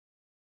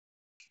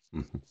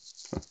Mhm.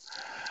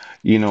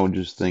 You know,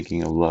 just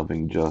thinking of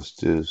loving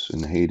justice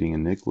and hating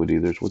iniquity,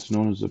 there's what's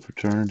known as the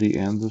fraternity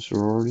and the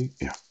sorority.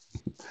 Yeah.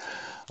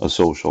 A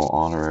social,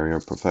 honorary, or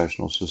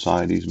professional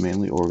societies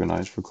mainly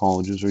organized for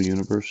colleges or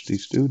university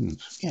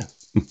students. Yeah.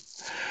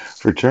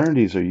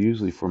 Fraternities are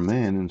usually for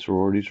men and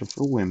sororities are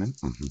for women.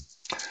 Mhm.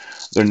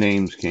 Their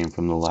names came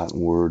from the Latin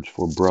words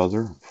for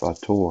brother,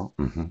 frator,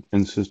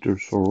 and sister,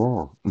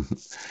 soror.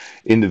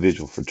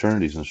 Individual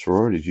fraternities and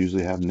sororities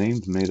usually have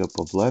names made up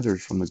of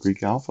letters from the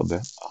Greek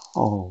alphabet.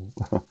 Oh,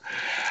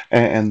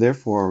 and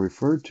therefore are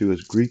referred to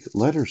as Greek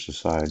letter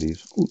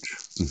societies.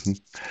 Ouch.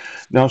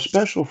 Now,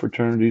 special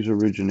fraternities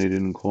originated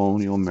in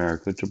colonial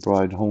America to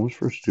provide homes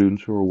for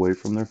students who were away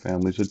from their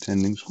families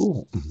attending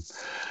school.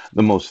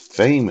 The most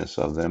famous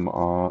of them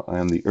are,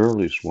 and the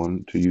earliest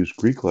one to use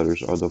Greek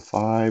letters, are the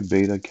Phi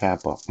Beta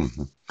Kappa.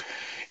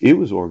 It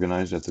was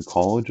organized at the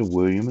College of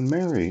William and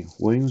Mary,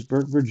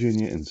 Williamsburg,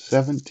 Virginia, in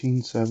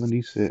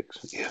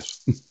 1776.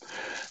 Yes.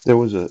 There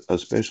was a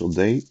special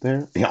date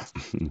there. Yeah.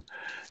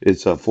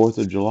 It's 4th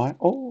of July.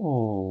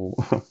 Oh,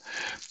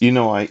 you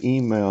know, I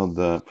emailed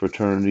the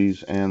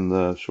fraternities and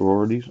the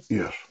sororities.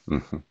 Yes.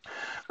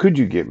 Could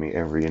you get me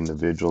every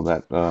individual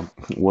that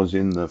was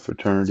in the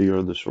fraternity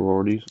or the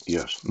sororities?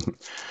 Yes.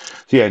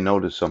 See, I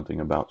noticed something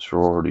about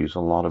sororities. A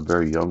lot of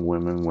very young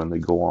women, when they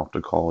go off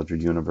to college or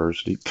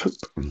university,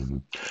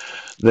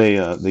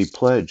 they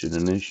pledge an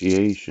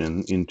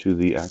initiation into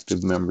the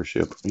active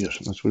membership. Yes,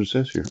 that's what it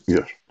says here.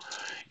 Yes.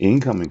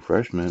 Incoming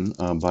freshmen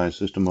by a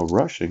system of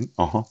rushing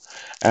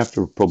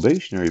after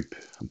probation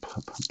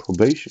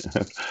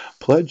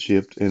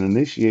pledgeship and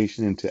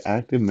initiation into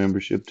active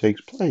membership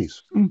takes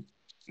place.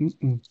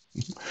 Mm-mm.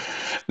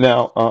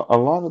 Now, a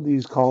lot of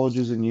these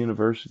colleges and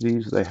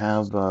universities they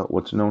have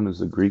what's known as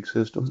the Greek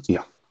system.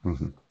 Yeah.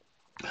 hmm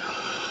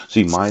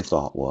See, my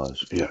thought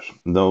was, yes,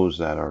 those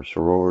that are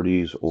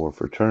sororities or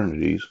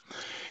fraternities,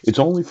 it's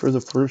only for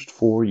the first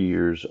 4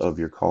 years of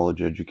your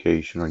college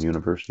education or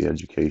university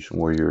education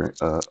where you're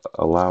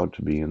allowed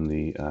to be in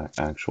the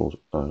actual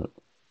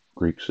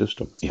Greek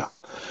system. Yeah.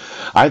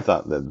 I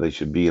thought that they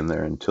should be in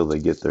there until they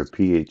get their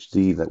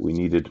PhD, that we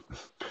needed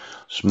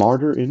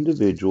smarter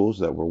individuals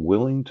that were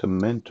willing to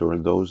mentor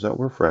those that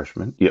were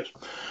freshmen. Yes.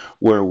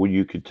 Where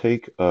you could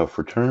take a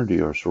fraternity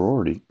or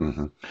sorority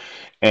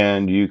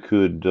and you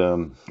could,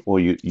 well,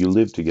 you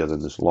live together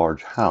in this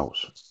large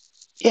house.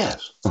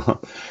 Yes.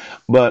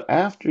 But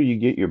after you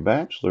get your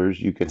bachelor's,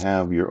 you could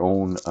have your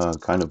own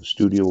kind of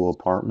studio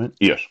apartment.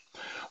 Yes.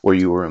 Where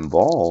you were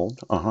involved,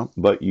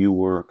 but you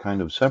were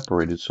kind of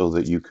separated so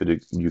that you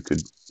could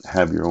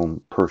have your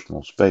own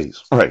personal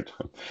space. Right.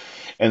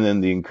 And then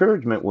the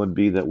encouragement would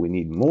be that we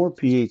need more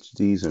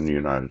PhDs in the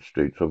United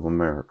States of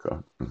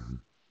America.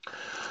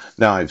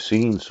 Now, I've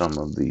seen some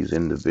of these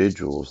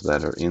individuals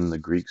that are in the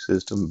Greek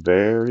system,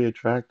 very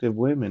attractive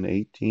women,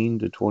 18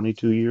 to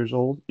 22 years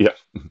old. Yes.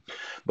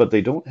 But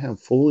they don't have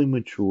fully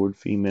matured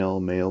female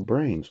male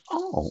brains.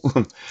 Oh,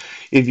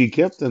 if you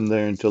kept them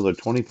there until they're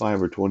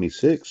 25 or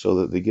 26 so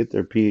that they get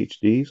their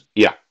PhDs,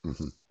 yeah.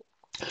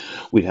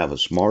 We'd have a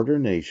smarter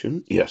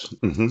nation, yes,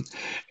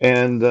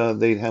 and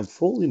they'd have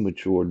fully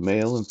matured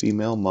male and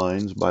female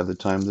minds by the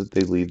time that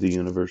they leave the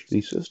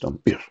university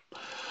system. Yes.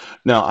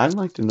 Now, I'd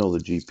like to know the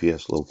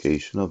GPS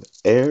location of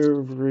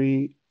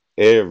every,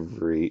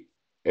 every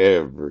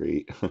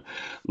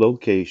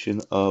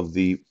location of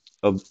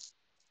of.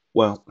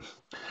 Well,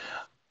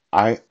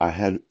 I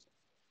had.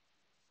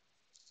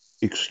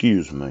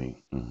 Excuse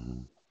me.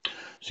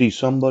 See,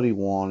 somebody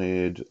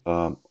wanted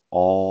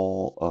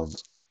all of.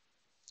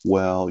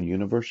 Well,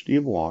 University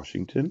of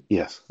Washington,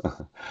 yes.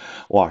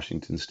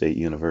 Washington State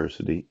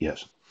University,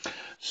 yes.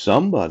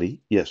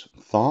 Somebody, yes,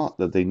 thought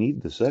that they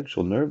need the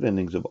sexual nerve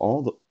endings of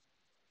all the.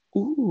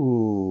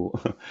 Ooh,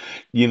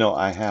 you know,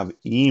 I have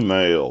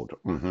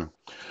emailed.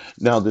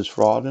 Now, this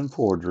fraud and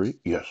forgery,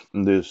 yes.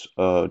 This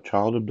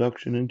child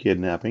abduction and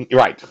kidnapping,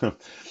 right.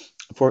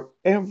 For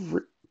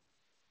every.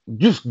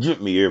 Just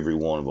give me every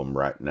one of them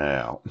right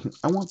now.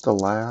 I want the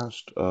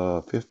last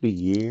 50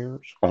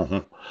 years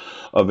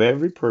of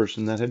every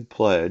person that had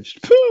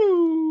pledged.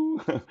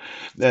 Pooh,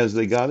 as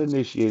they got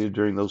initiated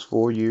during those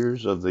 4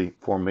 years of the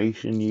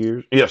formation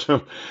years. Yes.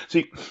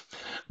 See,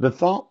 the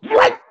thought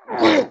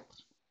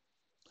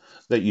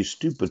that you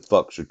stupid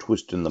fucks are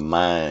twisting the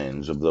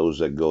minds of those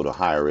that go to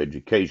higher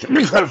education.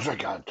 Because I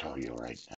gotta tell you right now.